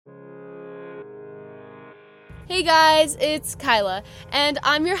Hey guys, it's Kyla, and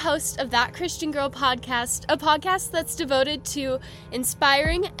I'm your host of That Christian Girl podcast, a podcast that's devoted to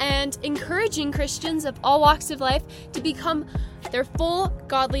inspiring and encouraging Christians of all walks of life to become their full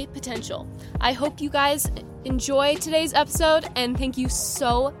godly potential. I hope you guys enjoy today's episode, and thank you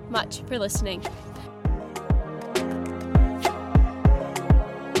so much for listening.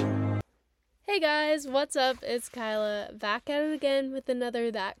 Hey guys, what's up? It's Kyla, back at it again with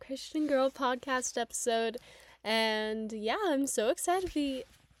another That Christian Girl podcast episode. And yeah, I'm so excited to be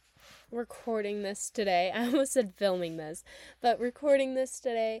recording this today. I almost said filming this, but recording this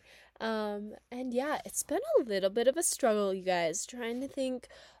today. And yeah, it's been a little bit of a struggle, you guys, trying to think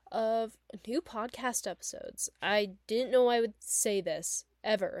of new podcast episodes. I didn't know I would say this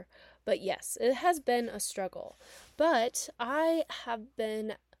ever, but yes, it has been a struggle. But I have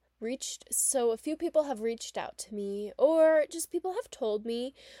been so a few people have reached out to me, or just people have told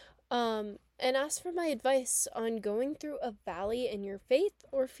me, and asked for my advice on going through a valley in your faith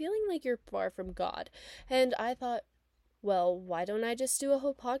or feeling like you're far from God. And I thought, well, why don't I just do a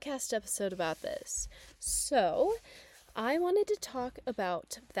whole podcast episode about this? So I wanted to talk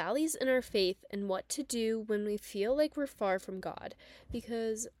about valleys in our faith and what to do when we feel like we're far from God,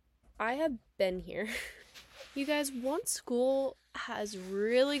 because I have been here. You guys, once school has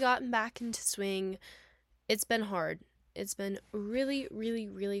really gotten back into swing, it's been hard. It's been really, really,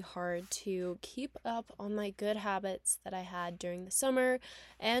 really hard to keep up on my good habits that I had during the summer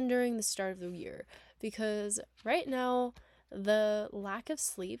and during the start of the year, because right now the lack of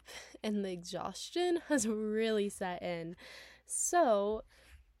sleep and the exhaustion has really set in. So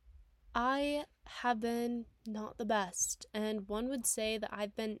I have been not the best, and one would say that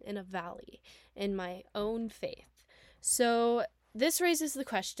I've been in a valley in my own faith. So this raises the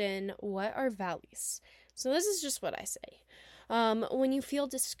question, what are valleys? So this is just what I say. When you feel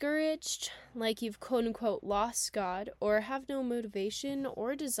discouraged, like you've quote-unquote lost God, or have no motivation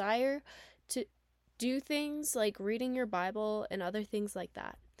or desire to do things like reading your Bible and other things like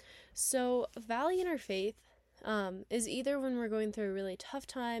that. So a valley in our faith is either when we're going through a really tough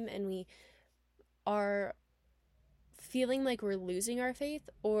time and we are feeling like we're losing our faith,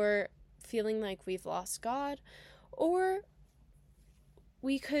 or feeling like we've lost God, or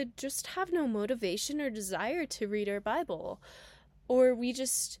we could just have no motivation or desire to read our Bible, or we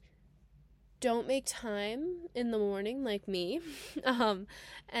just don't make time in the morning like me,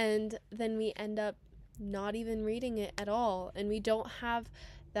 and then we end up not even reading it at all, and we don't have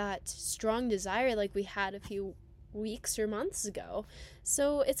that strong desire like we had a few weeks or months ago.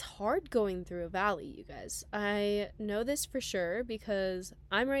 So it's hard going through a valley, you guys. I know this for sure because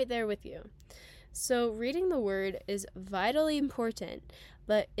I'm right there with you. So reading the Word is vitally important,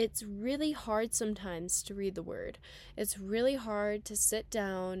 but it's really hard sometimes to read the Word. It's really hard to sit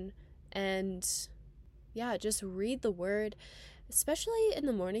down and, just read the Word, especially in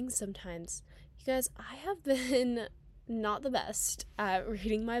the morning sometimes. You guys, I have been not the best at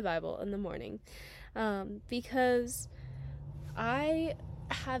reading my Bible in the morning, because I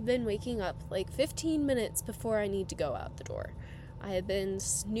have been waking up like 15 minutes before I need to go out the door. I have been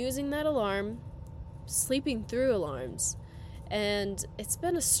snoozing that alarm, sleeping through alarms, and it's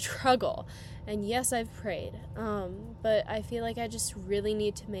been a struggle. And yes, I've prayed, but I feel like I just really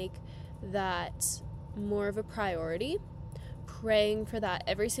need to make that more of a priority, praying for that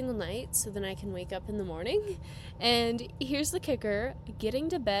every single night so then I can wake up in the morning. And here's the kicker, getting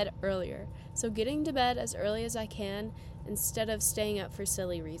to bed earlier. So getting to bed as early as I can instead of staying up for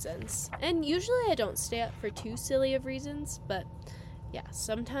silly reasons. And usually I don't stay up for too silly of reasons, but yeah,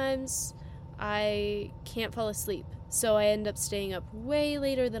 sometimes I can't fall asleep, so I end up staying up way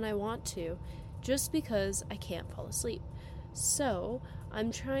later than I want to, just because I can't fall asleep. So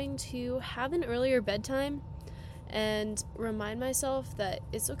I'm trying to have an earlier bedtime and remind myself that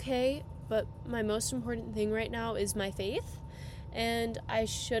it's okay, but my most important thing right now is my faith, and I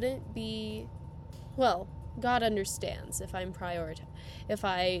shouldn't be, God understands if if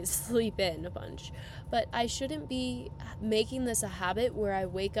I sleep in a bunch, but I shouldn't be making this a habit where I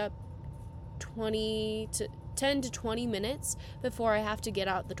wake up 10 to 20 minutes before I have to get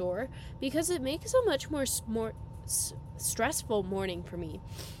out the door, because it makes a much more stressful morning for me.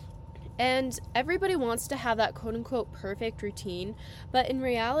 And everybody wants to have that quote-unquote perfect routine, but in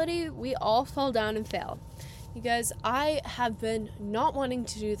reality, we all fall down and fail. You guys, I have been not wanting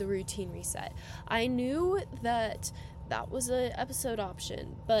to do the routine reset. I knew that was an episode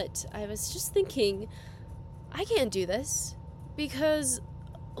option, but I was just thinking, I can't do this, because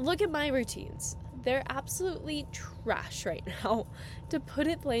look at my routines. They're absolutely trash right now. To put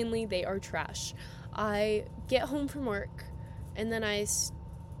it plainly, they are trash. I get home from work, and then I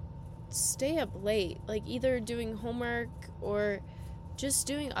stay up late, like either doing homework or just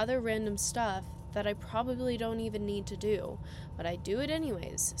doing other random stuff that I probably don't even need to do, but I do it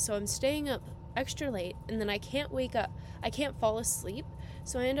anyways. So I'm staying up extra late, and then I can't wake up. I can't fall asleep,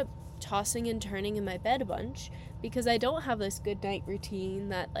 so I end up tossing and turning in my bed a bunch because I don't have this good night routine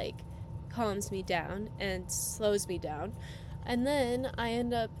that like calms me down and slows me down. And then I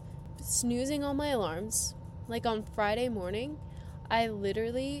end up snoozing all my alarms. Like on Friday morning, I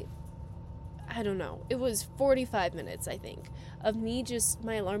literally, I don't know, it was 45 minutes, I think, of me just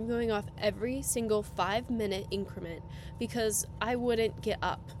my alarm going off every single 5-minute increment because I wouldn't get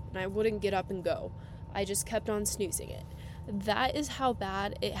up and I wouldn't get up and go. I just kept on snoozing it. That is how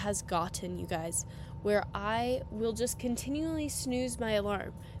bad it has gotten, you guys, where I will just continually snooze my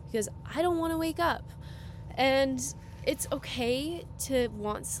alarm because I don't want to wake up. And it's okay to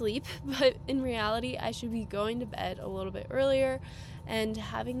want sleep, but in reality, I should be going to bed a little bit earlier and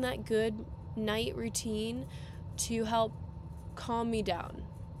having that good night routine to help calm me down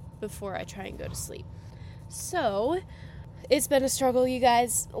before I try and go to sleep. So, it's been a struggle, you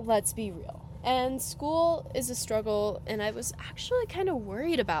guys. Let's be real. And school is a struggle, and I was actually kind of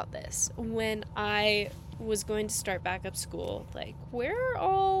worried about this when I was going to start back up school. Like, where are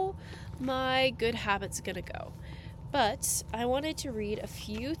all my good habits gonna go? But I wanted to read a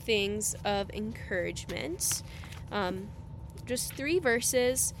few things of encouragement, just 3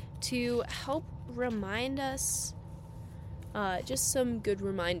 verses to help remind us, just some good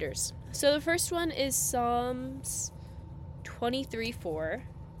reminders. So the first one is Psalms 23:4,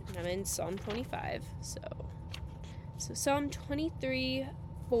 and I'm in Psalm 25. So Psalm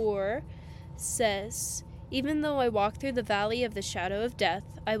 23:4 says, "Even though I walk through the valley of the shadow of death,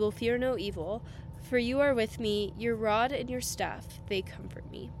 I will fear no evil, for you are with me, your rod and your staff, they comfort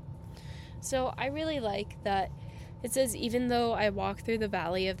me." So I really like that it says, even though I walk through the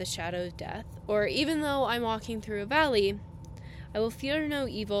valley of the shadow of death, or even though I'm walking through a valley, I will fear no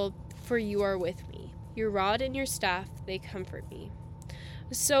evil, for you are with me. Your rod and your staff, they comfort me.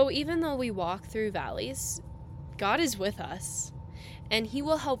 So even though we walk through valleys, God is with us, and He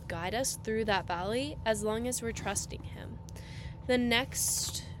will help guide us through that valley as long as we're trusting Him. The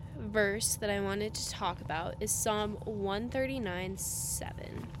next verse that I wanted to talk about is Psalm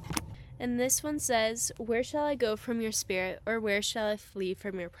 139:7. And this one says, "Where shall I go from your spirit, or where shall I flee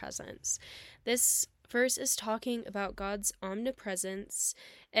from your presence?" This verse is talking about God's omnipresence,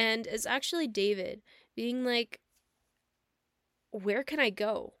 and it's actually David being like, where can I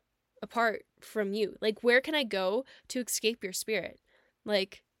go apart from you? Like, where can I go to escape your spirit?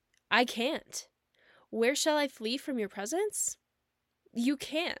 Like, I can't. Where shall I flee from your presence? You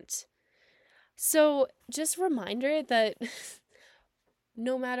can't. So just a reminder that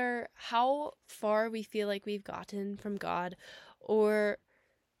no matter how far we feel like we've gotten from God, or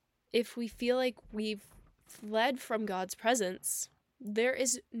if we feel like we've fled from God's presence, there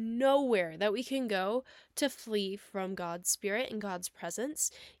is nowhere that we can go to flee from God's spirit and God's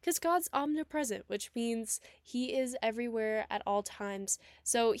presence, because God's omnipresent, which means He is everywhere at all times.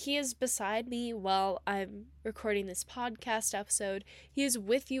 So He is beside me while I'm recording this podcast episode. He is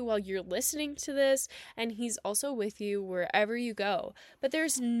with you while you're listening to this, and He's also with you wherever you go. But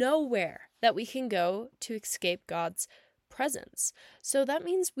there's nowhere that we can go to escape God's presence. So that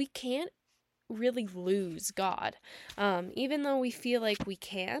means we can't really lose God. Even though we feel like we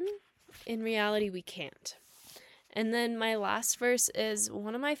can, in reality we can't. And then my last verse is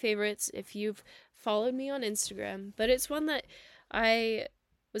one of my favorites if you've followed me on Instagram, but it's one that I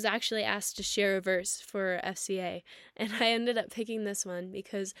was actually asked to share a verse for FCA, and I ended up picking this one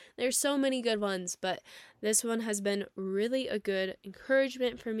because there's so many good ones, but this one has been really a good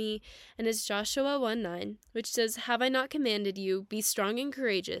encouragement for me, and it's Joshua 1:9, which says, "Have I not commanded you, be strong and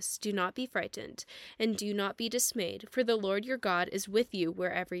courageous, do not be frightened, and do not be dismayed, for the Lord your God is with you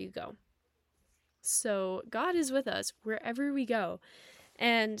wherever you go." So God is with us wherever we go,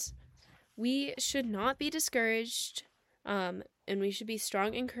 and we should not be discouraged, and we should be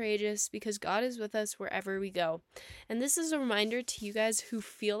strong and courageous because God is with us wherever we go. And this is a reminder to you guys who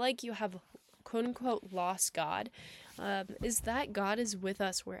feel like you have quote-unquote lost God, is that God is with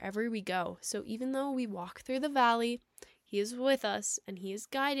us wherever we go. So even though we walk through the valley, He is with us and He is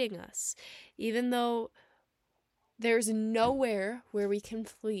guiding us. Even though there's nowhere where we can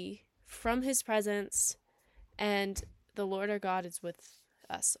flee from His presence, and the Lord our God is with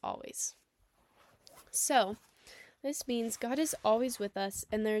us always. So this means God is always with us,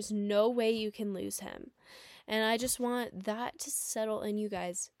 and there's no way you can lose Him. And I just want that to settle in you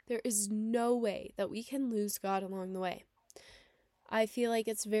guys. There is no way that we can lose God along the way. I feel like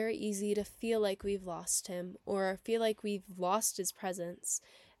it's very easy to feel like we've lost Him, or feel like we've lost His presence.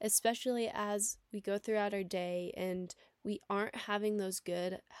 especially as we go throughout our day and we aren't having those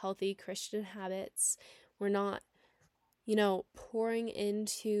good, healthy Christian habits. We're not, pouring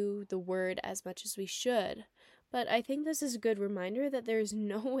into the word as much as we should. But I think this is a good reminder that there's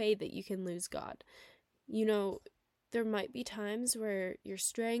no way that you can lose God. There might be times where you're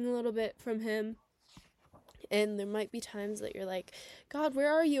straying a little bit from him, and there might be times that you're like, God,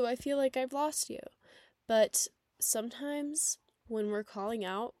 where are you? I feel like I've lost you. But sometimes when we're calling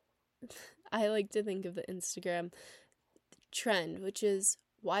out, I like to think of the Instagram trend, which is,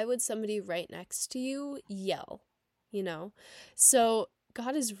 why would somebody right next to you yell? So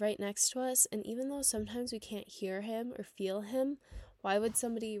God is right next to us, and even though sometimes we can't hear him or feel him, why would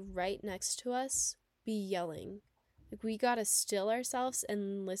somebody right next to us be yelling? Like, we gotta still ourselves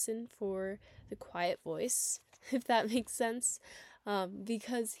and listen for the quiet voice, if that makes sense,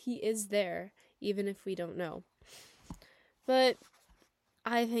 because he is there, even if we don't know. But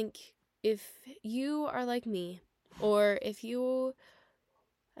I think if you are like me, or if you,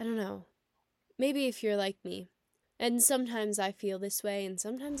 I don't know, maybe if you're like me, and sometimes I feel this way and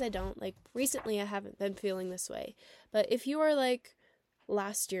sometimes I don't, like recently I haven't been feeling this way, but if you are like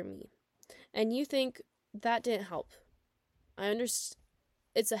last year me, and you think that didn't help, I understand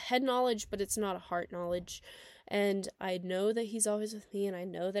it's a head knowledge, but it's not a heart knowledge, and I know that he's always with me, and I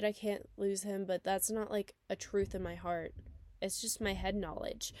know that I can't lose him, but that's not like a truth in my heart. It's just my head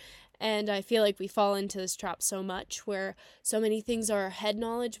knowledge. And I feel like we fall into this trap so much where so many things are our head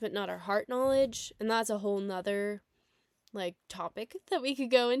knowledge but not our heart knowledge, and that's a whole nother topic that we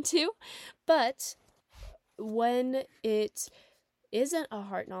could go into. But when it isn't a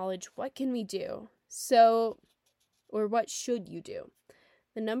heart knowledge, what can we do? Or what should you do?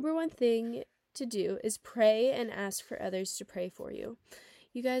 The number one thing to do is pray and ask for others to pray for you.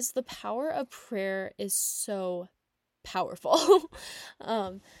 You guys, the power of prayer is so powerful.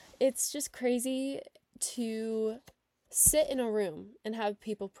 It's just crazy to sit in a room and have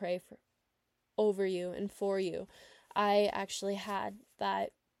people pray over you and for you. I actually had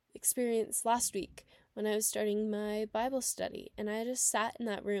that experience last week when I was starting my Bible study, and I just sat in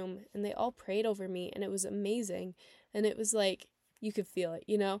that room and they all prayed over me, and it was amazing. And it was like, you could feel it,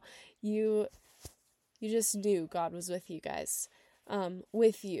 you just knew God was with you guys,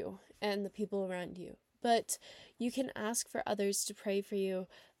 with you and the people around you. But you can ask for others to pray for you.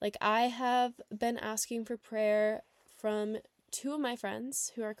 Like, I have been asking for prayer from two of my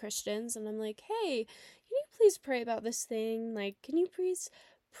friends who are Christians, and I'm like, hey, can you please pray about this thing? Like, can you please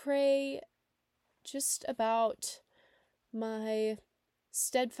pray just about my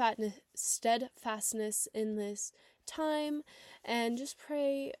steadfastness in this time, and just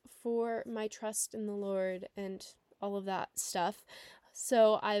pray for my trust in the Lord and all of that stuff.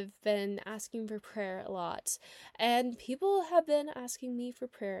 So I've been asking for prayer a lot, and people have been asking me for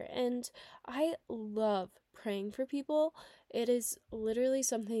prayer, and I love praying for people. It is literally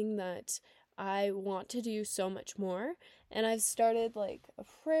something that I want to do so much more, and I've started like a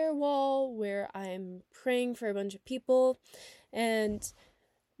prayer wall where I'm praying for a bunch of people, and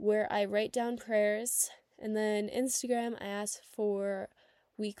where I write down prayers, and then Instagram I ask for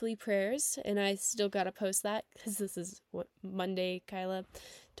weekly prayers, and I still gotta post that because this is Monday Kyla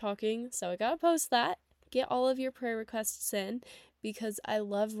talking, so I gotta post that. Get all of your prayer requests in because I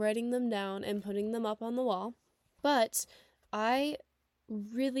love writing them down and putting them up on the wall. But I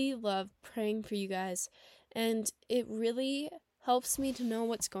really love praying for you guys, and it really helps me to know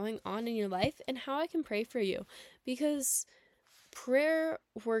what's going on in your life and how I can pray for you, because prayer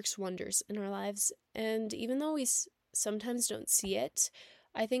works wonders in our lives, and even though we sometimes don't see it,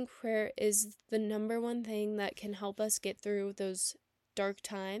 I think prayer is the number one thing that can help us get through those dark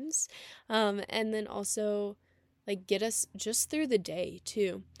times, and then also get us just through the day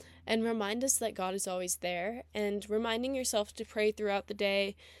too, and remind us that God is always there. And reminding yourself to pray throughout the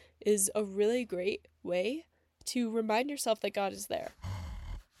day is a really great way to remind yourself that God is there.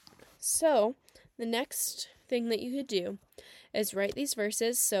 So the next thing that you could do is write these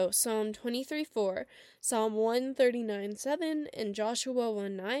verses. So Psalm 23:4, Psalm 139:7, and Joshua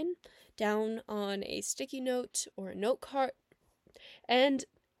 1:9 down on a sticky note or a note card, and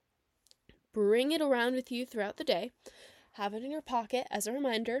bring it around with you throughout the day. Have it in your pocket as a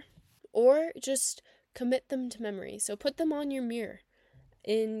reminder, or just commit them to memory. So put them on your mirror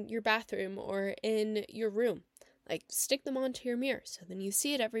in your bathroom or in your room. Stick them onto your mirror, so then you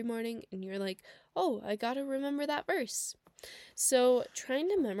see it every morning and you're like, oh, I gotta remember that verse. So trying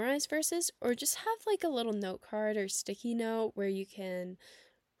to memorize verses, or just have a little note card or sticky note where you can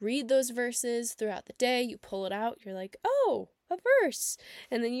read those verses throughout the day. You pull it out, you're like, oh, a verse,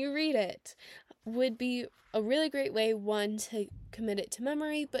 and then you read it. would be a really great way, one, to commit it to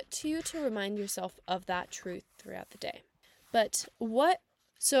memory, but two, to remind yourself of that truth throughout the day.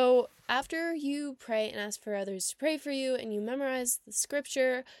 So after you pray and ask for others to pray for you and you memorize the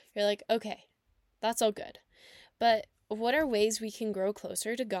scripture, you're like, okay, that's all good. But what are ways we can grow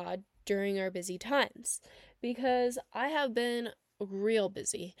closer to God during our busy times? Because I have been real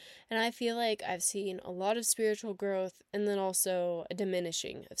busy, and I feel like I've seen a lot of spiritual growth and then also a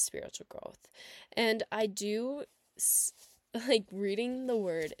diminishing of spiritual growth. And I do, like, reading the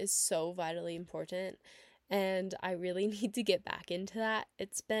word is so vitally important, and I really need to get back into that.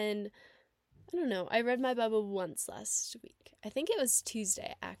 It's been, I don't know, I read my Bible once last week. I think it was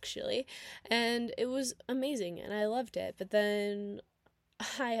Tuesday, actually, and it was amazing, and I loved it. But then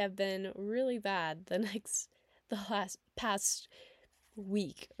I have been really bad the past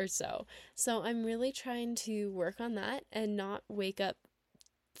week or so. So I'm really trying to work on that and not wake up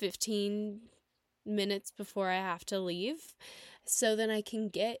 15 minutes before I have to leave, so then I can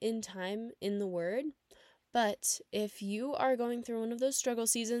get in time in the Word. But if you are going through one of those struggle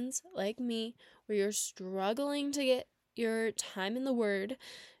seasons like me, where you're struggling to get your time in the Word,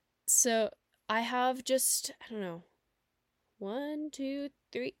 so I have just, I don't know, 1, 2,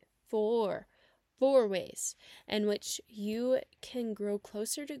 3, 4 ways in which you can grow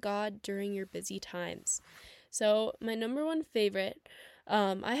closer to God during your busy times. So my number one favorite,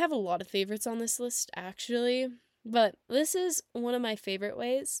 I have a lot of favorites on this list actually, but this is one of my favorite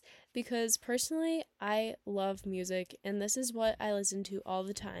ways because personally I love music and this is what I listen to all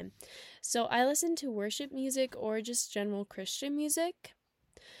the time. So I listen to worship music or just general Christian music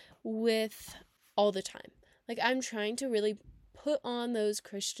with all the time. Like, I'm trying to really put on those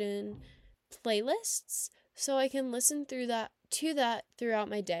Christian playlists so I can listen to that throughout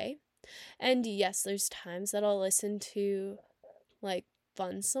my day. And yes, there's times that I'll listen to like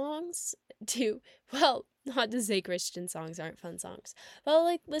fun songs well, not to say Christian songs aren't fun songs, but I'll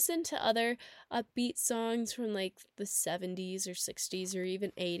like listen to other upbeat songs from like the 70s or 60s or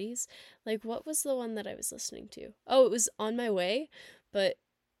even 80s. Like, what was the one that I was listening to? Oh, it was On My Way, but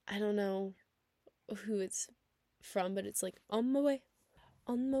I don't know who it's from, but it's like on my way,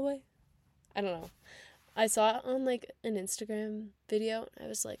 on my way. I don't know. I saw it on like an Instagram video and I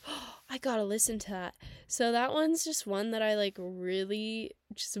was like, oh, I gotta listen to that. So that one's just one that I like really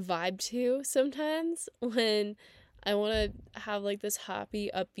just vibe to sometimes when I want to have like this happy,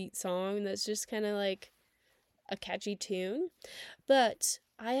 upbeat song that's just kind of like a catchy tune. But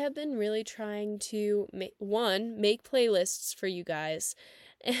I have been really trying to make playlists for you guys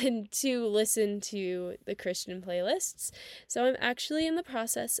and to listen to the Christian playlists. So I'm actually in the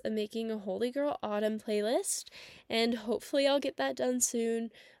process of making a Holy Girl Autumn playlist, and hopefully I'll get that done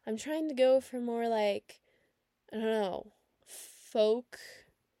soon. I'm trying to go for more like, I don't know, folk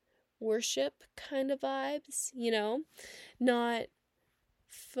worship kind of vibes, not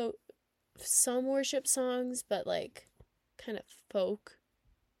some worship songs, but like kind of folk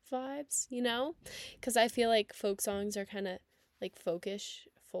vibes, because I feel like folk songs are kind of like folkish.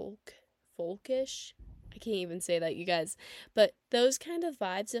 I can't even say that, you guys. But those kind of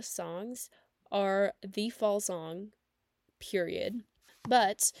vibes of songs are the fall song, period.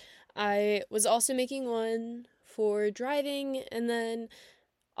 But I was also making one for driving, and then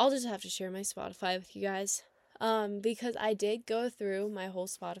I'll just have to share my Spotify with you guys. Because I did go through my whole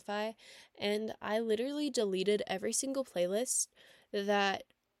Spotify, and I literally deleted every single playlist that,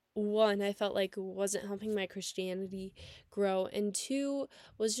 one, I felt like wasn't helping my Christianity grow, and two,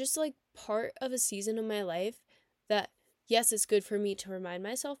 was just like part of a season of my life that, yes, it's good for me to remind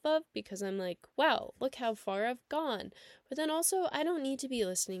myself of because I'm like, wow, look how far I've gone. But then also, I don't need to be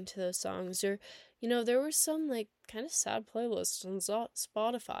listening to those songs, or, there were some like kind of sad playlists on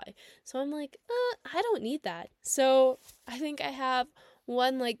Spotify. So I'm like, I don't need that. So I think I have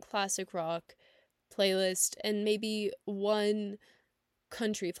one like classic rock playlist and maybe one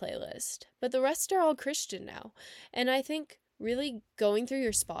country playlist, but the rest are all Christian now. And I think really going through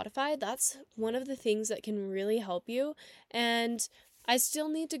your Spotify, that's one of the things that can really help you. And I still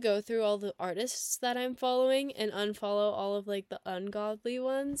need to go through all the artists that I'm following and unfollow all of like the ungodly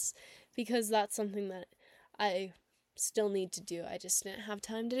ones, because that's something that I still need to do. I just didn't have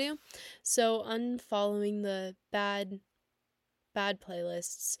time to do. So unfollowing the bad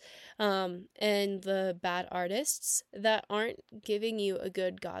playlists, and the bad artists that aren't giving you a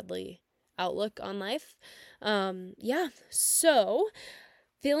good godly outlook on life. So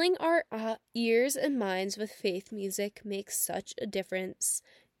filling our ears and minds with faith music makes such a difference.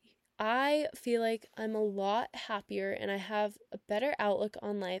 I feel like I'm a lot happier and I have a better outlook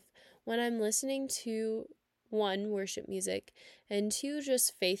on life when I'm listening to one, worship music, and two,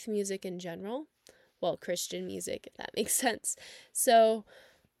 just faith music in general. Well, Christian music, if that makes sense. So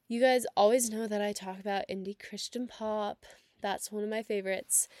you guys always know that I talk about indie Christian pop. That's one of my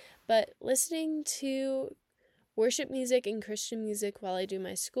favorites. But listening to worship music and Christian music while I do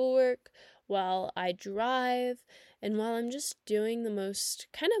my schoolwork, while I drive, and while I'm just doing the most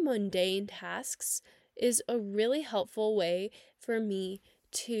kind of mundane tasks is a really helpful way for me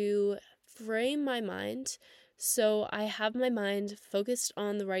to frame my mind so I have my mind focused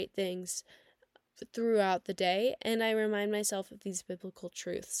on the right things throughout the day, and I remind myself of these biblical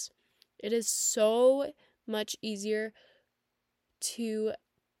truths. It is so much easier to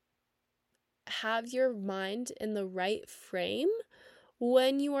have your mind in the right frame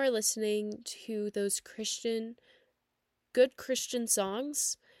when you are listening to those good Christian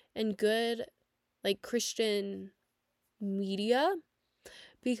songs and good, like, Christian media,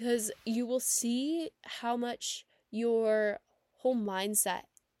 because you will see how much your whole mindset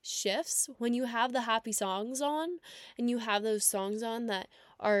shifts when you have the happy songs on and you have those songs on that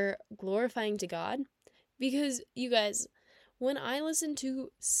are glorifying to God. Because you guys, when I listen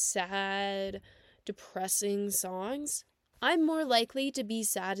to sad, depressing songs, I'm more likely to be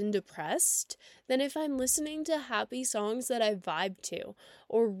sad and depressed than if I'm listening to happy songs that I vibe to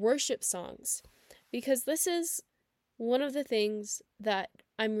or worship songs. Because this is one of the things that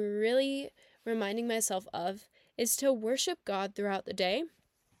I'm really reminding myself of is to worship God throughout the day.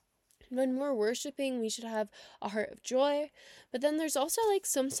 When we're worshiping, we should have a heart of joy. But then there's also like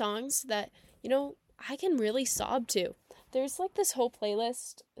some songs that, I can really sob to. There's like this whole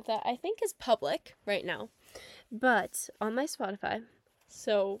playlist that I think is public right now, but on my Spotify.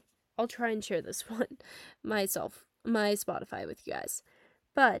 So I'll try and share this one my Spotify with you guys.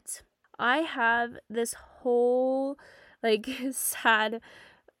 But I have this whole like sad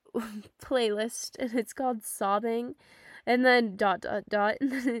playlist, and it's called Sobbing, and then ... and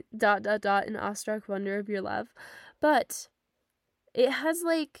then ... an awestruck wonder of your love. But it has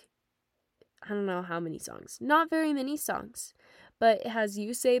like, I don't know how many songs, not very many songs, but it has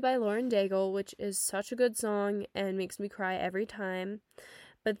You Say by Lauren Daigle, which is such a good song and makes me cry every time.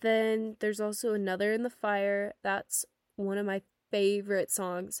 But then there's also Another in the Fire. That's one of my favorite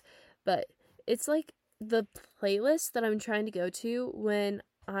songs, but it's like the playlist that I'm trying to go to when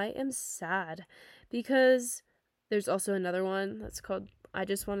I am sad, because there's also another one that's called I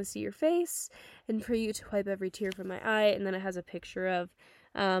Just Want to See Your Face and For You to Wipe Every Tear from My Eye, and then it has a picture of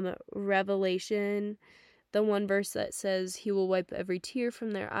Revelation, the one verse that says He will wipe every tear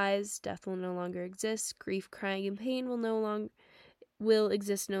from their eyes, death will no longer exist, grief, crying, and pain will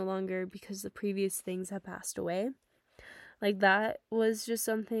exist no longer, because the previous things have passed away. Like, that was just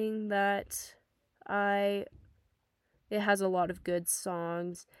something that it has a lot of good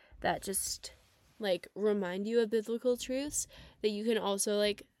songs that just like remind you of biblical truths that you can also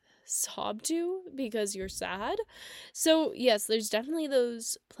like sob to because you're sad. So yes, there's definitely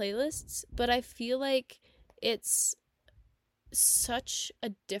those playlists, but I feel like it's such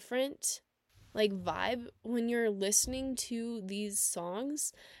a different like vibe when you're listening to these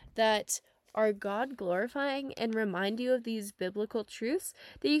songs that are God glorifying and remind you of these biblical truths,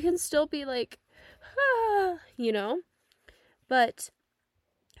 that you can still be like, But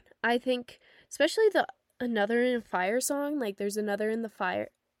I think especially the Another in a Fire song, like there's Another in the Fire,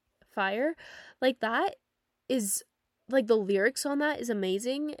 like that is like the lyrics on that is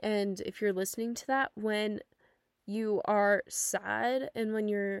amazing. And if you're listening to that when you are sad and when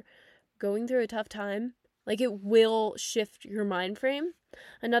you're going through a tough time, like it will shift your mind frame.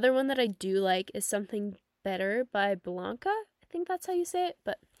 Another one that I do like is Something Better by Blanca. I think that's how you say it,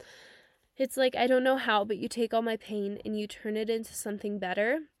 but it's like, I don't know how, but you take all my pain and you turn it into something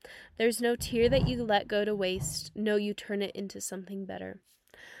better. There's no tear that you let go to waste. No, you turn it into something better.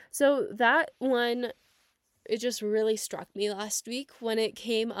 So that one, it just really struck me last week when it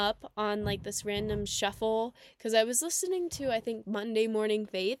came up on like this random shuffle, because I was listening to, I think, Monday Morning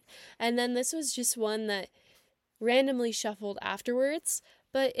Faith, and then this was just one that randomly shuffled afterwards.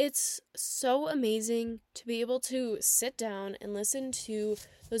 But it's so amazing to be able to sit down and listen to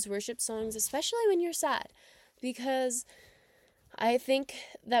those worship songs, especially when you're sad, because I think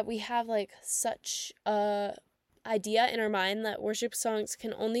that we have like such a idea in our mind that worship songs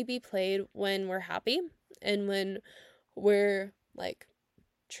can only be played when we're happy and when we're like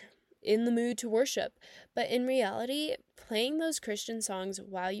in the mood to worship. But in reality, playing those Christian songs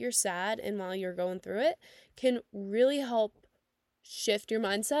while you're sad and while you're going through it can really help shift your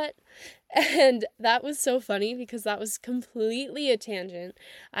mindset. And that was so funny because that was completely a tangent.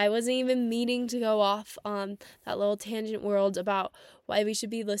 I wasn't even meaning to go off on that little tangent world about why we should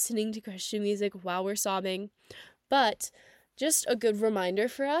be listening to Christian music while we're sobbing, but just a good reminder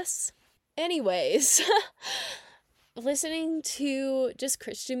for us. Anyways, listening to just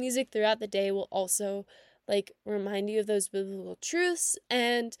Christian music throughout the day will also remind you of those biblical truths,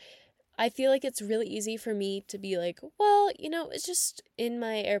 and I feel like it's really easy for me to be like, well, it's just in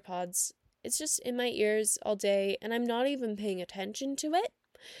my AirPods. It's just in my ears all day, and I'm not even paying attention to it.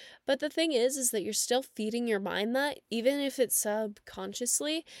 But the thing is that you're still feeding your mind that, even if it's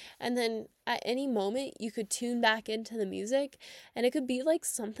subconsciously, and then at any moment you could tune back into the music, and it could be like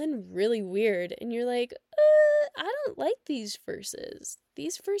something really weird, and you're like, I don't like these verses.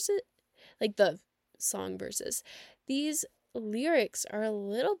 These verses, like the song verses, these lyrics are a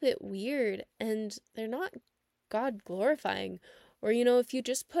little bit weird, and they're not God glorifying. Or, if you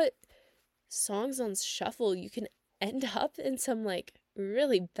just put songs on shuffle, you can end up in some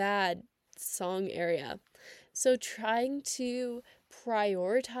really bad song area. So trying to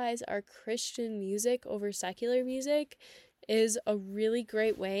prioritize our Christian music over secular music is a really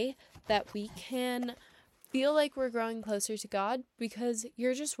great way that we can feel like we're growing closer to God, because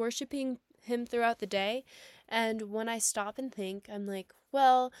you're just worshiping Him throughout the day. And when I stop and think, I'm like,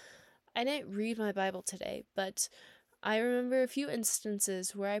 well, I didn't read my Bible today, but I remember a few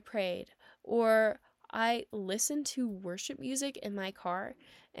instances where I prayed, or I listened to worship music in my car,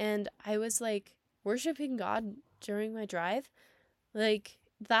 and I was worshiping God during my drive.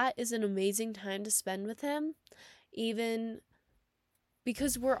 That is an amazing time to spend with Him, even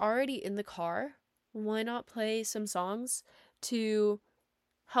because we're already in the car. Why not play some songs to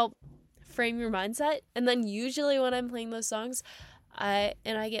help frame your mindset? And then usually when I'm playing those songs, I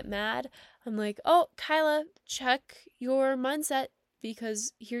get mad, I'm like, oh, Kyla, check your mindset,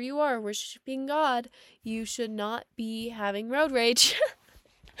 because here you are worshiping God. You should not be having road rage.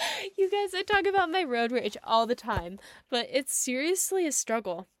 You guys, I talk about my road rage all the time, but it's seriously a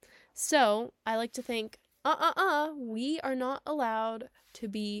struggle. So I like to think, we are not allowed to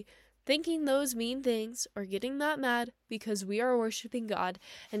be thinking those mean things or getting that mad, because we are worshiping God.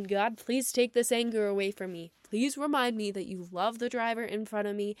 And God, please take this anger away from me. Please remind me that you love the driver in front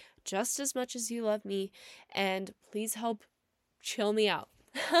of me just as much as you love me, and please help chill me out.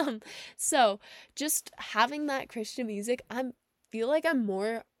 So just having that Christian music, I feel like I'm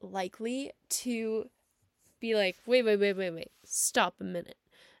more likely to be like, wait, stop a minute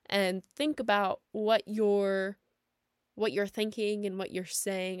and think about what you're thinking and what you're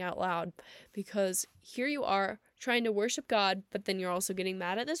saying out loud, because here you are trying to worship God, but then you're also getting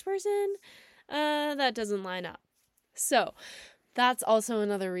mad at this person. That doesn't line up. So that's also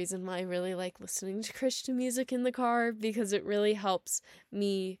another reason why I really like listening to Christian music in the car, because it really helps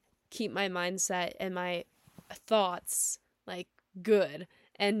me keep my mindset and my thoughts good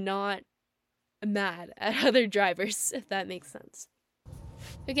and not mad at other drivers, if that makes sense.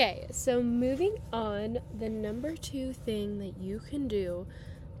 Okay, so moving on, the number 2 thing that you can do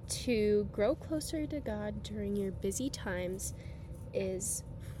to grow closer to God during your busy times is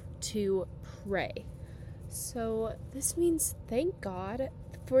to pray. So this means thank God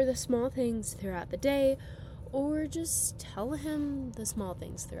for the small things throughout the day, or just tell Him the small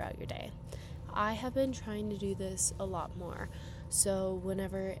things throughout your day. I have been trying to do this a lot more. So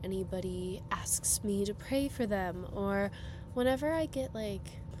whenever anybody asks me to pray for them, or whenever I get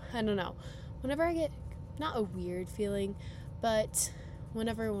whenever I get not a weird feeling, but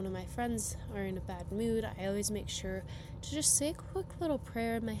whenever one of my friends are in a bad mood, I always make sure to just say a quick little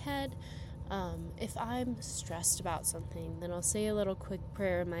prayer in my head. If I'm stressed about something, then I'll say a little quick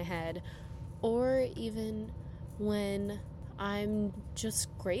prayer in my head. Or even when I'm just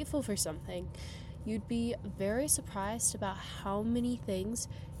grateful for something, you'd be very surprised about how many things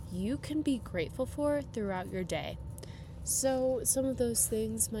you can be grateful for throughout your day. So some of those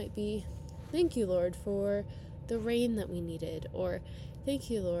things might be, thank you, Lord, for the rain that we needed, or thank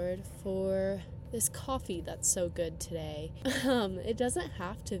you, Lord, for this coffee that's so good today. It doesn't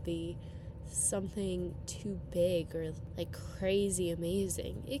have to be something too big or crazy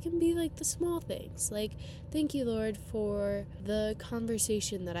amazing. It can be the small things, thank you, Lord, for the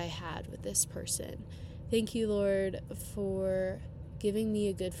conversation that I had with this person. Thank you, Lord, for giving me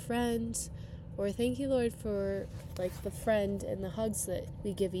a good friend. Or thank you, Lord, for the friend and the hugs that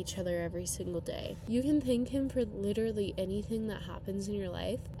we give each other every single day. You can thank Him for literally anything that happens in your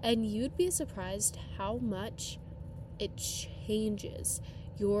life, and you'd be surprised how much it changes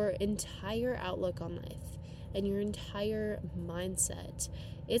your entire outlook on life. and your entire mindset.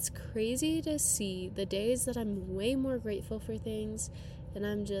 It's crazy to see the days that I'm way more grateful for things, and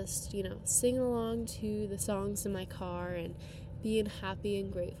I'm just, singing along to the songs in my car and being happy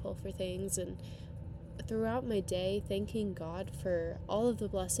and grateful for things, and throughout my day thanking God for all of the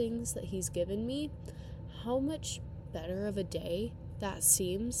blessings that He's given me. How much better of a day that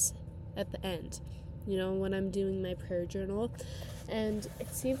seems at the end, when I'm doing my prayer journal. And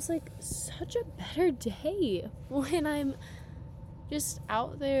it seems like such a better day when I'm just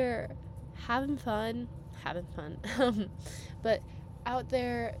out there having fun, but out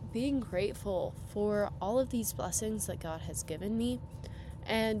there being grateful for all of these blessings that God has given me.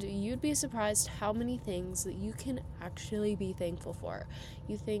 And you'd be surprised how many things that you can actually be thankful for.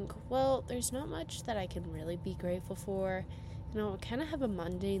 You think, well, there's not much that I can really be grateful for. I kind of have a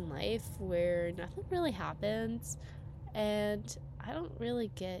mundane life where nothing really happens, and I don't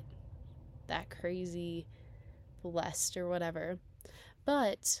really get that crazy blessed or whatever.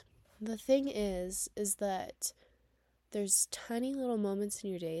 But the thing is that there's tiny little moments in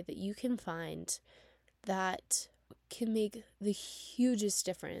your day that you can find that can make the hugest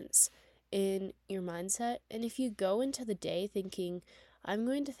difference in your mindset. And if you go into the day thinking, I'm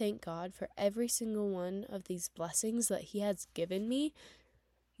going to thank God for every single one of these blessings that He has given me,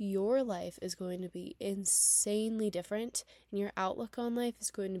 your life is going to be insanely different, and your outlook on life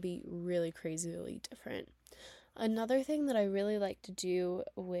is going to be really crazily different. Another thing that I really like to do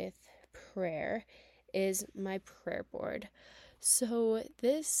with prayer is my prayer board. So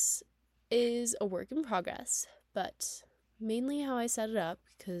this is a work in progress, but mainly how I set it up,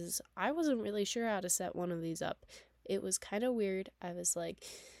 because I wasn't really sure how to set one of these up. It was kind of weird. I was like,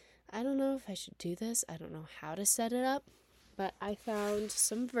 I don't know if I should do this. I don't know how to set it up. But I found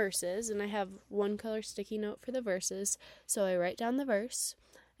some verses, and I have one color sticky note for the verses. So I write down the verse,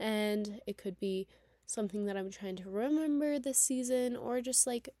 and it could be something that I'm trying to remember this season, or just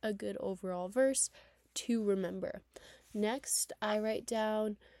like a good overall verse to remember. Next, I write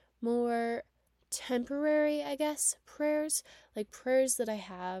down more temporary, prayers, like prayers that I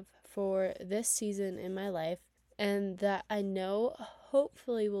have for this season in my life and that I know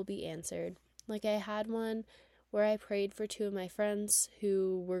hopefully will be answered. Like I had one where I prayed for two of my friends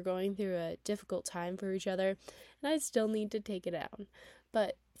who were going through a difficult time for each other, and I still need to take it down.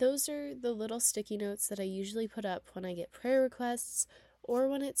 But those are the little sticky notes that I usually put up when I get prayer requests, or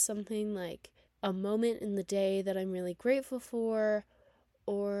when it's something like a moment in the day that I'm really grateful for,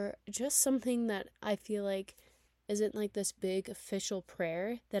 or just something that I feel like isn't like this big official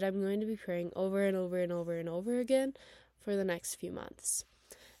prayer that I'm going to be praying over and over and over and over again for the next few months.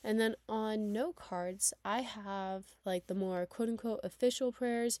 And then on note cards, I have like the more quote-unquote official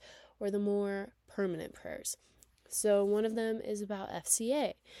prayers or the more permanent prayers. So one of them is about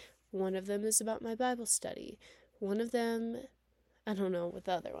FCA. One of them is about my Bible study. One of them, I don't know what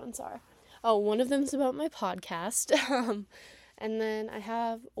the other ones are. Oh, one of them is about my podcast. And then I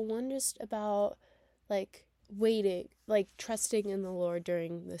have one just about like waiting, like trusting in the Lord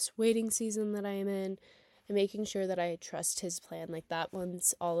during this waiting season that I am in, and making sure that I trust His plan. Like that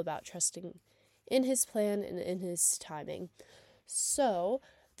one's all about trusting in His plan and in His timing. So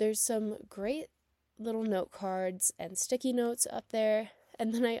there's some great little note cards and sticky notes up there.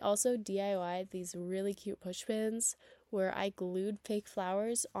 And then I also DIY'd these really cute push pins where I glued fake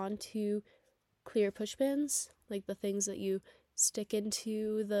flowers onto clear push pins, like the things that you stick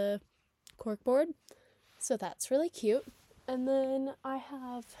into the corkboard. So that's really cute. And then I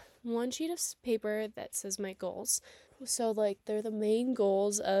have one sheet of paper that says my goals. So like they're the main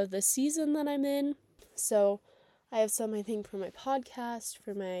goals of the season that I'm in. So I have some, I think, for my podcast,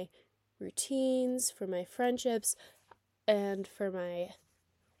 for my routines, for my friendships, and for my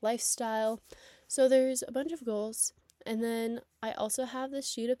lifestyle. So there's a bunch of goals. And then I also have this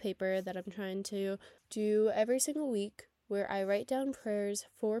sheet of paper that I'm trying to do every single week where I write down prayers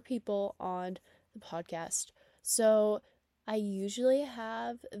for people on the podcast. So I usually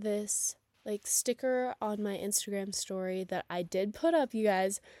have this like sticker on my Instagram story that I did put up, you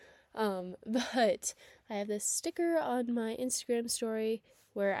guys. But I have this sticker on my Instagram story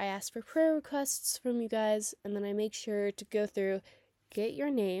where I ask for prayer requests from you guys, and then I make sure to go through, get your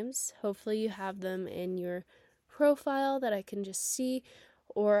names. Hopefully you have them in your profile that I can just see,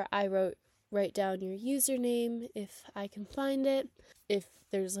 or I write down your username if I can find it. If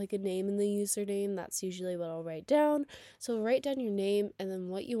there's like a name in the username, that's usually what I'll write down. So write down your name and then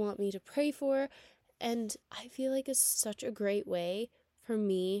what you want me to pray for. And I feel like it's such a great way for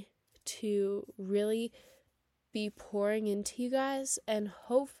me to really be pouring into you guys, and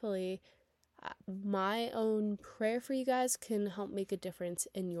hopefully my own prayer for you guys can help make a difference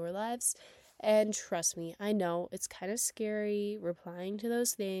in your lives. And trust me, I know it's kind of scary replying to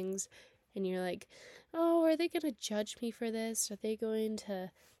those things, and you're like, oh, are they going to judge me for this? Are they going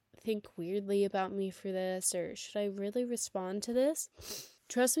to think weirdly about me for this? Or should I really respond to this?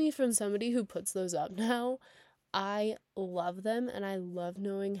 Trust me, from somebody who puts those up now, I love them, and I love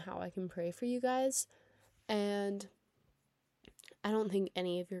knowing how I can pray for you guys. And I don't think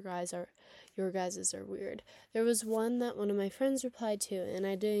any of your guys' are weird. There was one that one of my friends replied to, and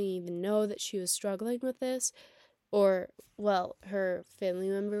I didn't even know that she was struggling with this, or, well, her family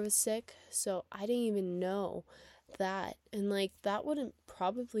member was sick, so I didn't even know that. And, like, that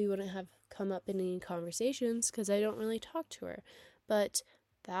probably wouldn't have come up in any conversations because I don't really talk to her. But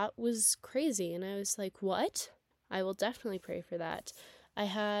that was crazy, and I was like, what? I will definitely pray for that. I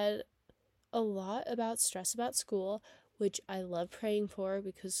had a lot about stress about school, which I love praying for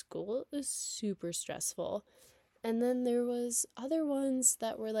because school is super stressful. And then there was other ones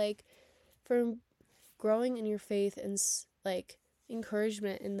that were like for growing in your faith and like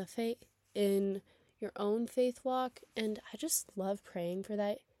encouragement in the faith, in your own faith walk. And I just love praying for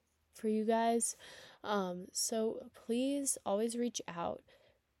that for you guys. So please always reach out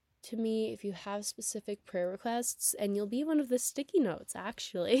to me if you have specific prayer requests, and you'll be one of the sticky notes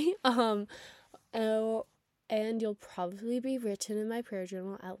actually. And you'll probably be written in my prayer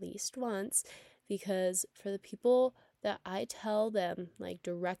journal at least once, because for the people that I tell them, like,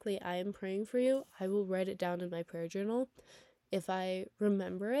 directly, I am praying for you, I will write it down in my prayer journal if I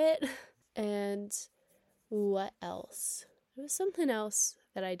remember it. And what else? There was something else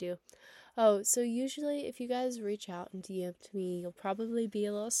that I do. Oh, so usually if you guys reach out and DM to me, you'll probably be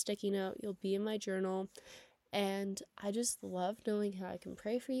a little sticky note. You'll be in my journal. And I just love knowing how I can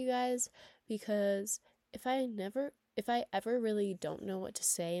pray for you guys, because if I ever really don't know what to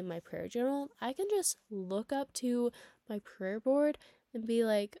say in my prayer journal, I can just look up to my prayer board and be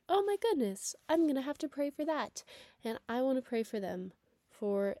like, oh my goodness, I'm going to have to pray for that. And I want to pray for them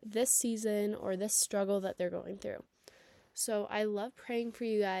for this season or this struggle that they're going through. So I love praying for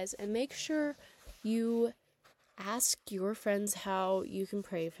you guys, and make sure you ask your friends how you can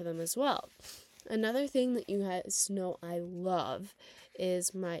pray for them as well. Another thing that you guys know I love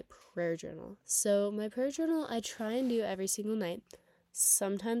is my prayer journal. So my prayer journal, I try and do every single night.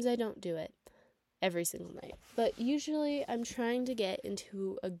 Sometimes I don't do it every single night, but usually I'm trying to get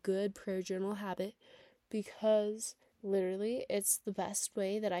into a good prayer journal habit, because literally it's the best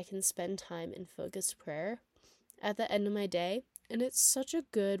way that I can spend time in focused prayer at the end of my day, and it's such a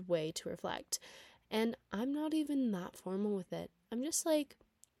good way to reflect. And I'm not even that formal with it. I'm just like,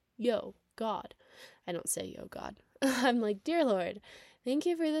 yo, God. I don't say, yo, God. I'm like, dear Lord, thank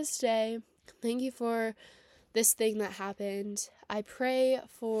you for this day. Thank you for this thing that happened. I pray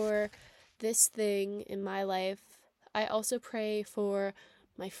for this thing in my life. I also pray for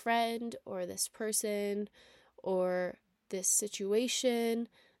my friend or this person or this situation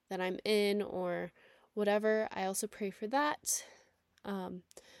that I'm in or whatever. I also pray for that.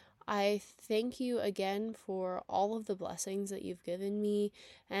 I thank you again for all of the blessings that you've given me,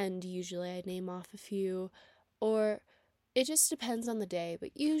 and usually I name off a few, or it just depends on the day,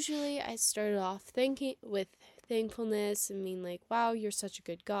 but usually I started off with thankfulness and mean like, wow, you're such a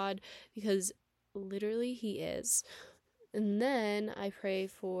good God, because literally He is. And then I pray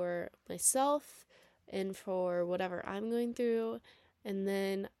for myself and for whatever I'm going through, and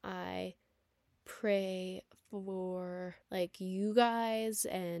then I pray for like you guys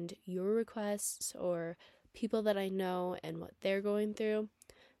and your requests or people that I know and what they're going through.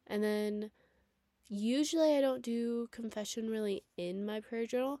 And then usually I don't do confession really in my prayer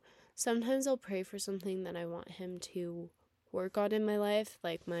journal. Sometimes I'll pray for something that I want Him to work on in my life,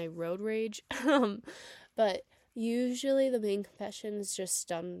 like my road rage. But usually the main confession is just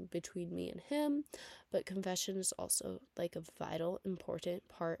done between me and Him, but confession is also like a vital, important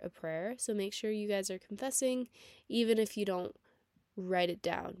part of prayer. So make sure you guys are confessing, even if you don't write it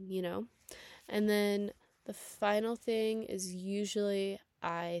down, you know? And then the final thing is usually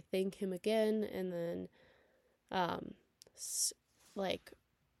I thank Him again, and then like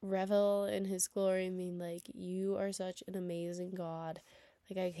revel in His glory and being like, you are such an amazing God.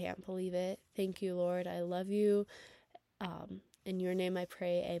 Like, I can't believe it. Thank you, Lord. I love you. In your name I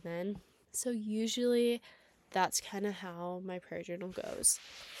pray, amen. So usually that's kind of how my prayer journal goes.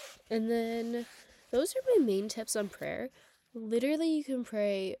 And then those are my main tips on prayer. Literally, you can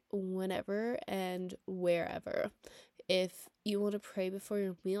pray whenever and wherever. If you want to pray before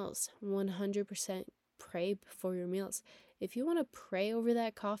your meals, 100% pray before your meals. If you want to pray over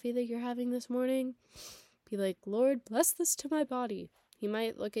that coffee that you're having this morning, be like, Lord, bless this to my body. He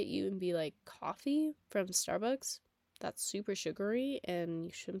might look at you and be like, coffee from Starbucks? that's super sugary and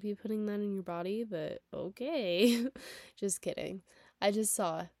you shouldn't be putting that in your body, but okay. Just kidding. I just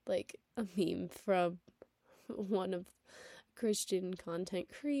saw like a meme from one of Christian content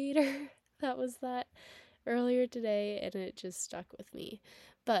creator that was that earlier today, and it just stuck with me.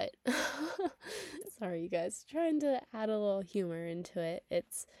 But sorry you guys, trying to add a little humor into it.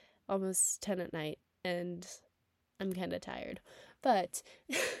 It's almost 10 at night and I'm kind of tired. But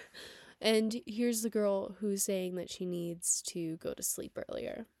and here's the girl who's saying that she needs to go to sleep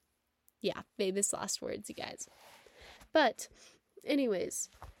earlier. Yeah, famous last words, you guys. But anyways,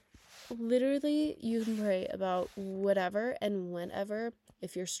 literally you can pray about whatever and whenever.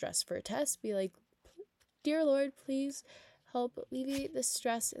 If you're stressed for a test, be like, dear Lord, please help alleviate this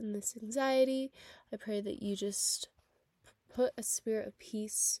stress and this anxiety. I pray that you just put a spirit of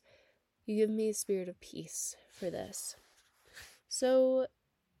peace. You give me a spirit of peace for this. So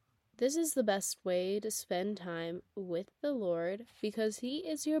this is the best way to spend time with the Lord because he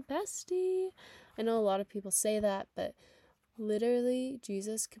is your bestie. I know a lot of people say that, but literally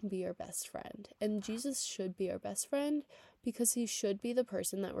Jesus can be our best friend. And Jesus should be our best friend because he should be the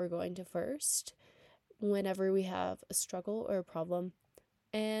person that we're going to first whenever we have a struggle or a problem.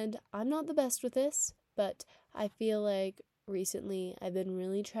 And I'm not the best with this, but I feel like recently I've been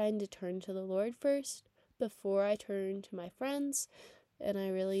really trying to turn to the Lord first before I turn to my friends, and I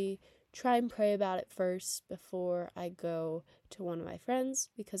really try and pray about it first before I go to one of my friends,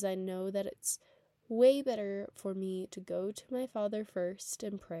 because I know that it's way better for me to go to my Father first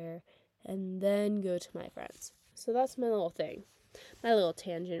in prayer and then go to my friends. So that's my little thing, my little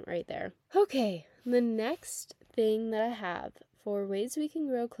tangent right there. Okay, the next thing that I have for ways we can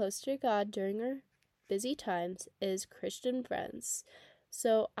grow closer to God during our busy times is Christian friends.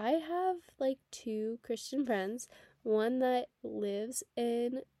 So I have like 2 Christian friends, one that lives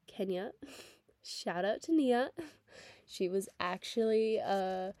in Kenya. Shout out to Nia. She was actually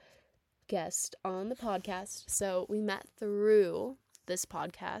a guest on the podcast. So we met through this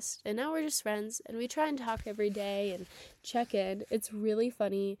podcast and now we're just friends and we try and talk every day and check in. It's really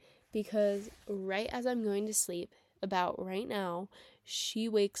funny because right as I'm going to sleep, about right now, she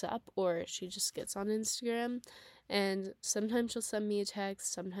wakes up or she just gets on Instagram, and sometimes she'll send me a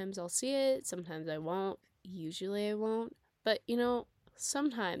text, sometimes I'll see it, sometimes I won't, usually I won't, but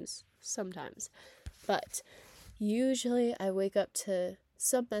sometimes, but usually I wake up to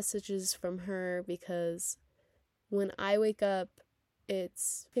some messages from her because when I wake up,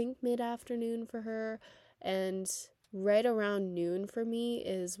 it's I think mid-afternoon for her, and right around noon for me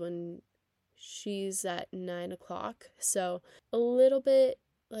is when she's at 9 o'clock. So a little bit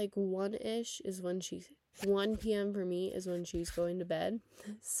like 1-ish is when 1 p.m. for me is when she's going to bed.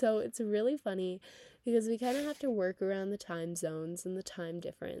 So it's really funny because we kind of have to work around the time zones and the time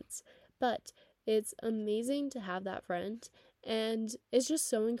difference. But it's amazing to have that friend, and it's just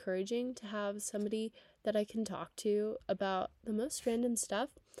so encouraging to have somebody that I can talk to about the most random stuff,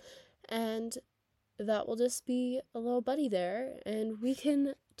 and that will just be a little buddy there, and we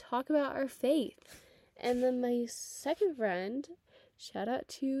can talk about our faith. And then my second friend, shout out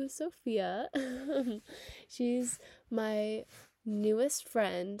to Sophia, she's my newest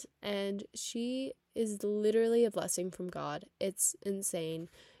friend, and she is literally a blessing from God. It's insane.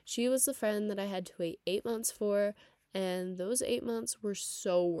 She was the friend that I had to wait 8 months for, and those 8 months were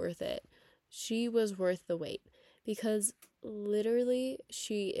so worth it. She was worth the wait because literally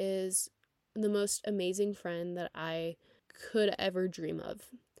she is the most amazing friend that I could ever dream of.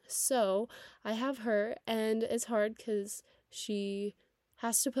 So I have her, and it's hard because she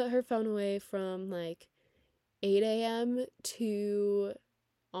has to put her phone away from like 8 a.m. to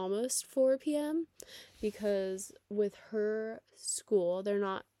almost 4 p.m. because with her school,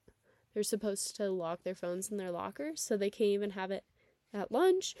 they're supposed to lock their phones in their lockers, so they can't even have it at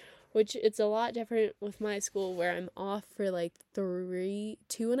lunch, which it's a lot different with my school where I'm off for like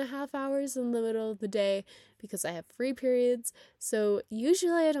 2.5 hours in the middle of the day because I have free periods. So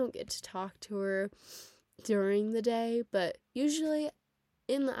usually I don't get to talk to her during the day, but usually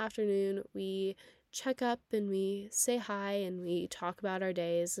in the afternoon we check up and we say hi and we talk about our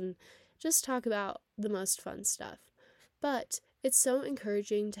days and just talk about the most fun stuff. But it's so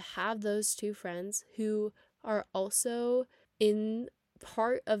encouraging to have those 2 friends who are also in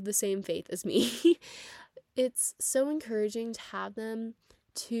part of the same faith as me. It's so encouraging to have them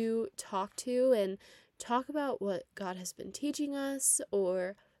to talk to and talk about what God has been teaching us,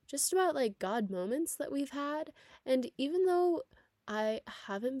 or just about like God moments that we've had. And even though I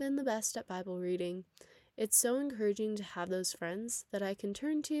haven't been the best at Bible reading, it's so encouraging to have those friends that I can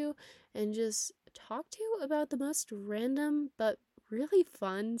turn to and just talk to about the most random but really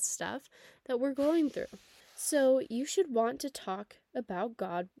fun stuff that we're going through. So you should want to talk about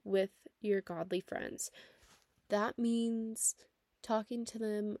God with your godly friends. That means talking to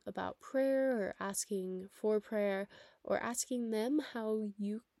them about prayer or asking for prayer or asking them how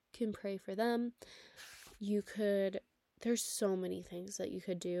you can pray for them. There's so many things that you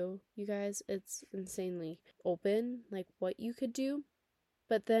could do, you guys. It's insanely open, like what you could do.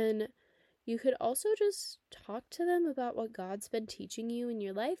 But then you could also just talk to them about what God's been teaching you in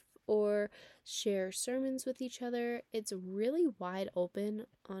your life or share sermons with each other. It's really wide open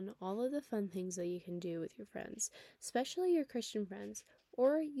on all of the fun things that you can do with your friends, especially your Christian friends.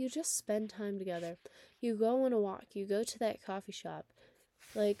 Or you just spend time together. You go on a walk, you go to that coffee shop.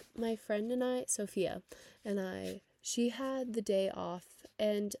 Like my friend and I, Sophia, and she had the day off,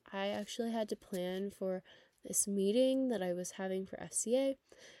 and I actually had to plan for this meeting that I was having for FCA.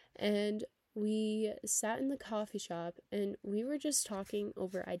 And we sat in the coffee shop and we were just talking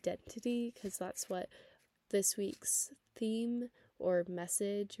over identity, because that's what this week's theme or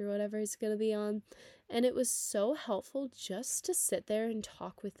message or whatever is going to be on. And it was so helpful just to sit there and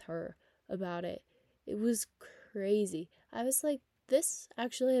talk with her about it. It was crazy. I was like, this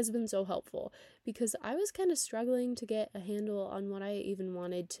actually has been so helpful, because I was kind of struggling to get a handle on what I even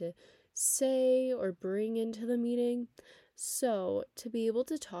wanted to say or bring into the meeting. So to be able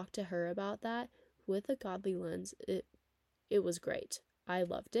to talk to her about that with a godly lens, it was great. I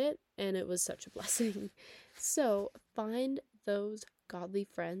loved it, and it was such a blessing. So find those godly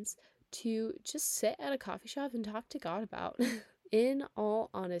friends to just sit at a coffee shop and talk to God about. In all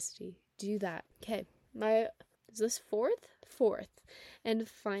honesty, do that. Okay, is this fourth and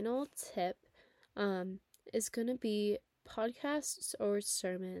final tip is gonna be podcasts or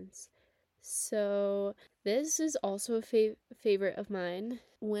sermons. So this is also a favorite of mine.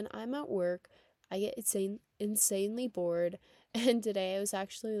 When I'm at work, I get insanely bored, and today I was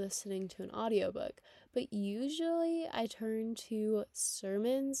actually listening to an audiobook. But usually I turn to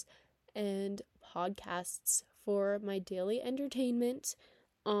sermons and podcasts for my daily entertainment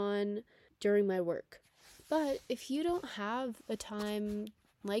during my work. But if you don't have a time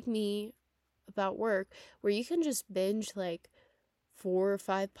like me about work where you can just binge like 4 or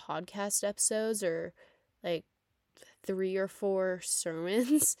 5 podcast episodes or like 3 or 4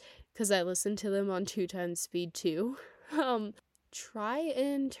 sermons, because I listen to them on 2 times speed too, try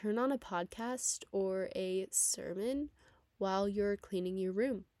and turn on a podcast or a sermon while you're cleaning your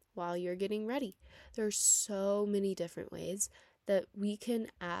room, while you're getting ready. There's so many different ways that we can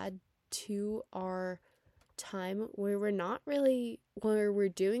add to our time where we're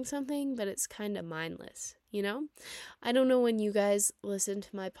doing something, but it's kind of mindless, you know? I don't know when you guys listen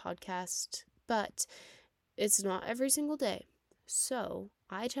to my podcast, but it's not every single day. So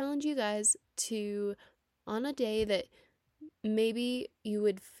I challenge you guys to, on a day that maybe you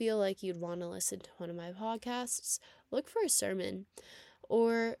would feel like you'd want to listen to one of my podcasts, look for a sermon.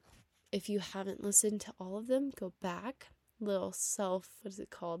 Or if you haven't listened to all of them, go back. Little what is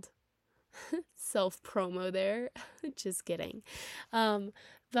it called? Self promo there. Just kidding.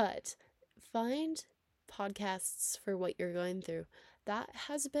 But find podcasts for what you're going through. That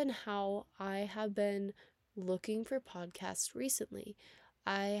has been how I have been looking for podcasts recently.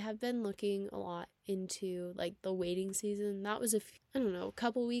 I have been looking a lot into like the waiting season. That was a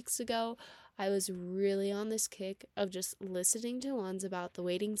couple weeks ago. I was really on this kick of just listening to ones about the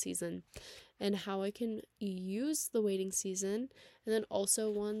waiting season and how I can use the waiting season, and then also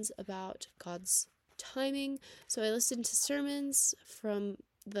ones about God's timing. So I listened to sermons from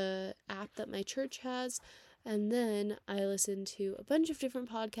the app that my church has, and then I listened to a bunch of different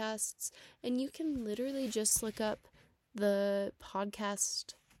podcasts, and you can literally just look up the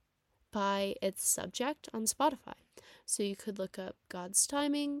podcast by its subject on Spotify. So you could look up God's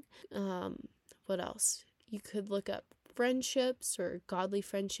timing. What else? You could look up friendships or godly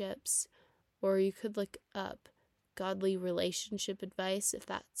friendships, or you could look up godly relationship advice if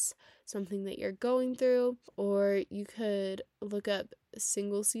that's something that you're going through, or you could look up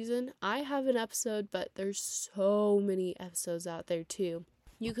single season. I have an episode, but there's so many episodes out there too.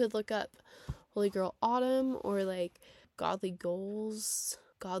 You could look up Holy Girl Autumn, or like godly goal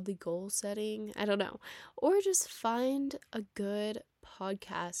setting, I don't know, or just find a good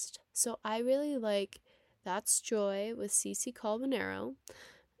podcast. So I really like That's Joy with Cece Calvanero.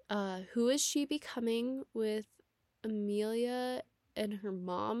 Who Is She Becoming with Amelia and her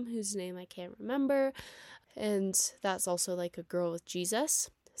mom, whose name I can't remember, and that's also like a girl with Jesus.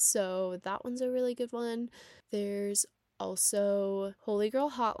 So that one's a really good one. There's also Holy Girl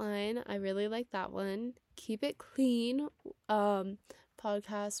Hotline. I really like that one. Keep It Clean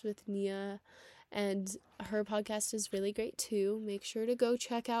podcast with Nia and her podcast is really great too. Make sure to go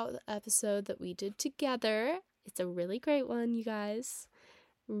check out the episode that we did together. It's a really great one, you guys.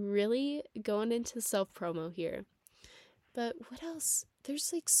 Really going into self-promo here. But what else?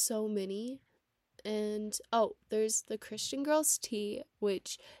 There's like so many. And there's the Christian Girls Tea,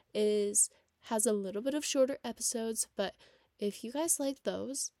 which has a little bit of shorter episodes, but if you guys like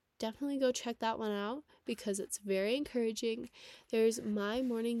those, definitely go check that one out because it's very encouraging. There's my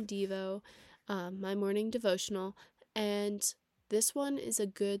morning devo, my morning devotional, and this one is a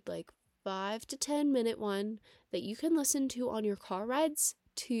good 5 to 10 minute one that you can listen to on your car rides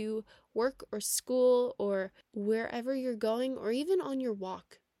to work or school or wherever you're going, or even on your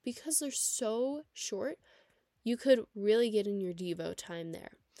walk. Because they're so short, you could really get in your devo time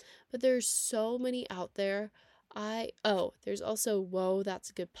there. But there's so many out there. There's also Whoa, That's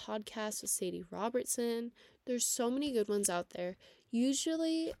a Good Podcast with Sadie Robertson. There's so many good ones out there.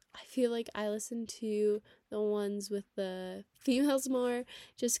 Usually, I feel like I listen to the ones with the females more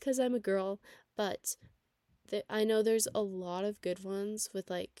just because I'm a girl. But I know there's a lot of good ones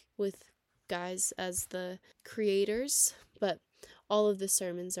with guys as the creators, but all of the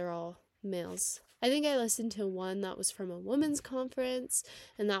sermons are all males. I think I listened to one that was from a women's conference,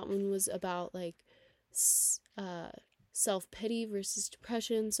 and that one was about self-pity versus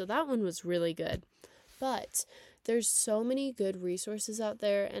depression, so that one was really good. But there's so many good resources out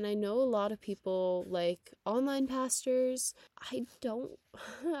there, and I know a lot of people like online pastors. I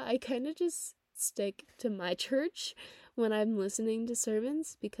kind of just stick to my church when I'm listening to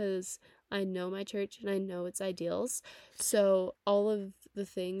sermons because I know my church and I know its ideals. So all of the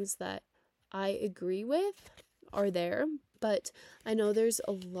things that I agree with are there, but I know there's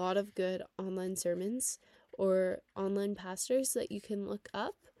a lot of good online sermons or online pastors that you can look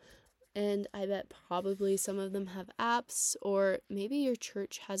up. And I bet probably some of them have apps, or maybe your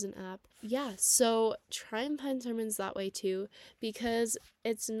church has an app. Yeah, so try and find sermons that way too, because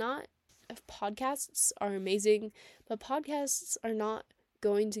podcasts are amazing, but podcasts are not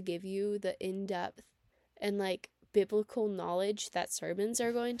going to give you the in-depth and biblical knowledge that sermons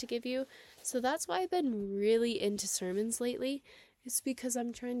are going to give you. So that's why I've been really into sermons lately. It's because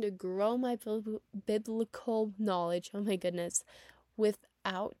I'm trying to grow my biblical knowledge. Oh my goodness.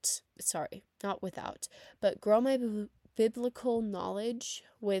 Grow my biblical knowledge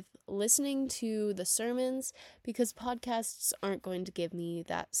with listening to the sermons, because podcasts aren't going to give me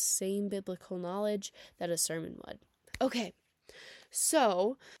that same biblical knowledge that a sermon would. Okay,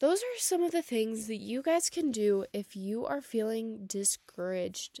 so those are some of the things that you guys can do if you are feeling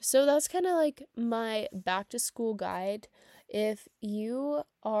discouraged. So that's kind of like my back to school guide. If you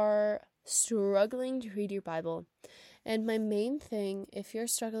are struggling to read your Bible, and my main thing, if you're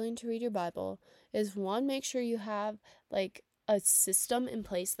struggling to read your Bible, is one, make sure you have a system in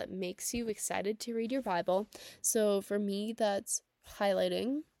place that makes you excited to read your Bible. So for me, that's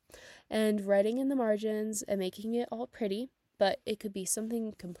highlighting and writing in the margins and making it all pretty, but it could be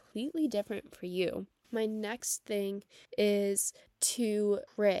something completely different for you. My next thing is to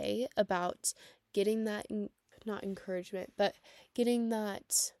pray about getting that, not encouragement, but getting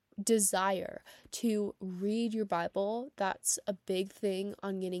that desire to read your Bible. That's a big thing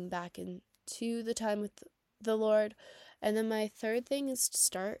on getting back into the time with the Lord. And then my third thing is to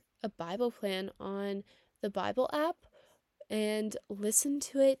start a Bible plan on the Bible app and listen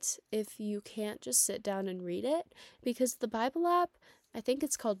to it if you can't just sit down and read it, because the Bible app, I think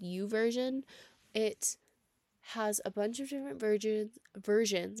it's called YouVersion, it has a bunch of different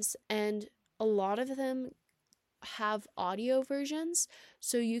versions, and a lot of them have audio versions,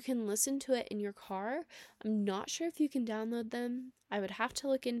 so you can listen to it in your car. I'm not sure if you can download them. I would have to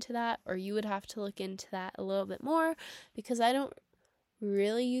look into that, or you would have to look into that a little bit more, because I don't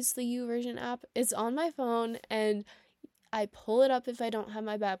really use the YouVersion app. It's on my phone, and I pull it up if I don't have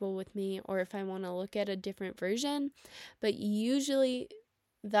my Bible with me, or if I want to look at a different version, but usually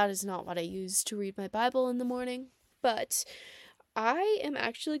that is not what I use to read my Bible in the morning. But I am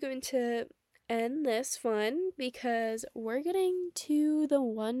actually going to end this one because we're getting to the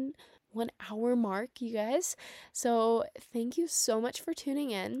 1 hour mark, you guys. So thank you so much for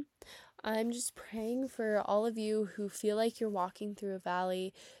tuning in. I'm just praying for all of you who feel like you're walking through a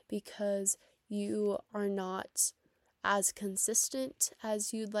valley because you are not as consistent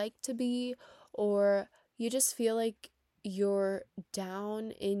as you'd like to be, or you just feel like you're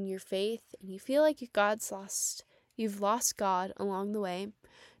down in your faith and you feel like you've lost God along the way.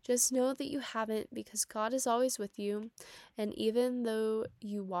 Just know that you haven't, because God is always with you, and even though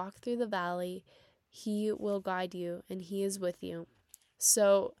you walk through the valley, He will guide you and He is with you.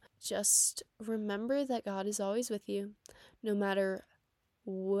 So just remember that God is always with you, no matter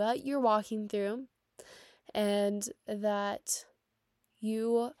what you're walking through, and I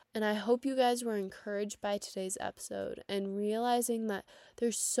hope you guys were encouraged by today's episode and realizing that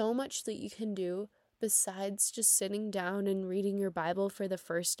there's so much that you can do besides just sitting down and reading your Bible for the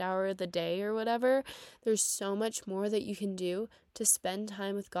first hour of the day or whatever. There's so much more that you can do to spend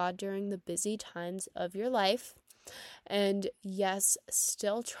time with God during the busy times of your life. And yes,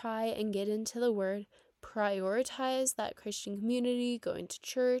 still try and get into the Word. Prioritize that Christian community, going to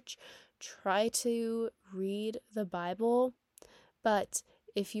church. Try to read the Bible. But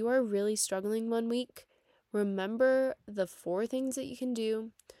if you are really struggling one week, remember the 4 things that you can do,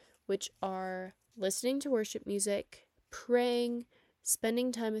 which are listening to worship music, praying,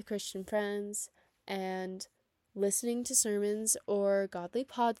 spending time with Christian friends, and listening to sermons or godly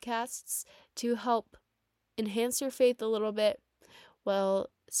podcasts to help enhance your faith a little bit while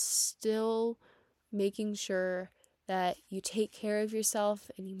still making sure that you take care of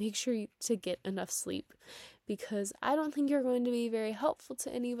yourself and you make sure to get enough sleep. Because I don't think you're going to be very helpful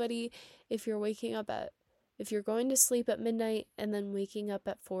to anybody if you're going to sleep at midnight and then waking up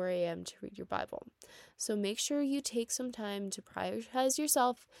at 4 a.m. to read your Bible. So make sure you take some time to prioritize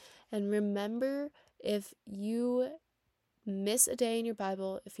yourself, and remember, if you miss a day in your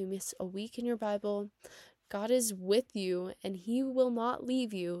Bible, if you miss a week in your Bible, God is with you and He will not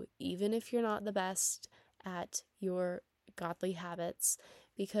leave you, even if you're not the best at your godly habits.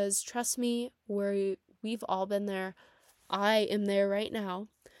 Because trust me, we've all been there. I am there right now.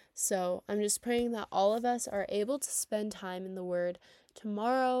 So I'm just praying that all of us are able to spend time in the Word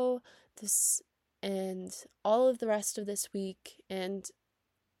tomorrow, and all of the rest of this week, and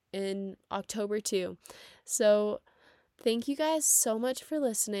in October too. So thank you guys so much for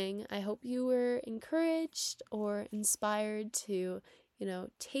listening. I hope you were encouraged or inspired to,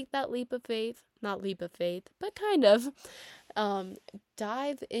 take that leap of faith, not leap of faith, but kind of,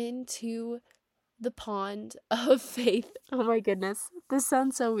 dive into the pond of faith. Oh my goodness, this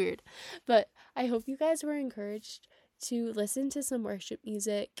sounds so weird, but I hope you guys were encouraged to listen to some worship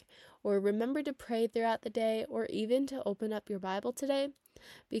music, or remember to pray throughout the day, or even to open up your Bible today,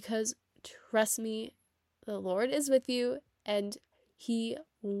 because trust me, the Lord is with you and He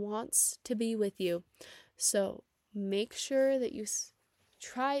wants to be with you. So make sure that you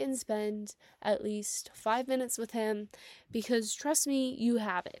try and spend at least 5 minutes with Him, because trust me, you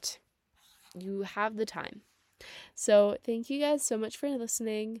have it. You have the time. So thank you guys so much for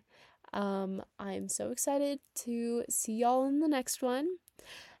listening. I'm so excited to see y'all in the next one.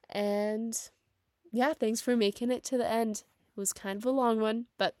 And yeah, thanks for making it to the end. It was kind of a long one,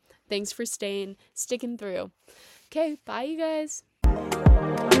 but thanks for sticking through. Okay, bye you guys.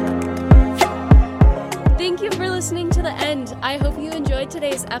 Thank you for listening to the end. I hope you enjoyed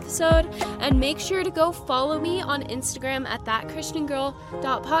today's episode, and make sure to go follow me on Instagram at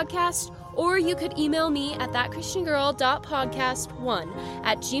thatchristiangirl.podcast, or you could email me at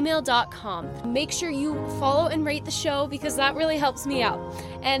thatchristiangirl.podcast1@gmail.com. Make sure you follow and rate the show, because that really helps me out.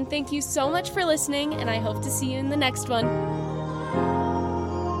 And thank you so much for listening, and I hope to see you in the next one.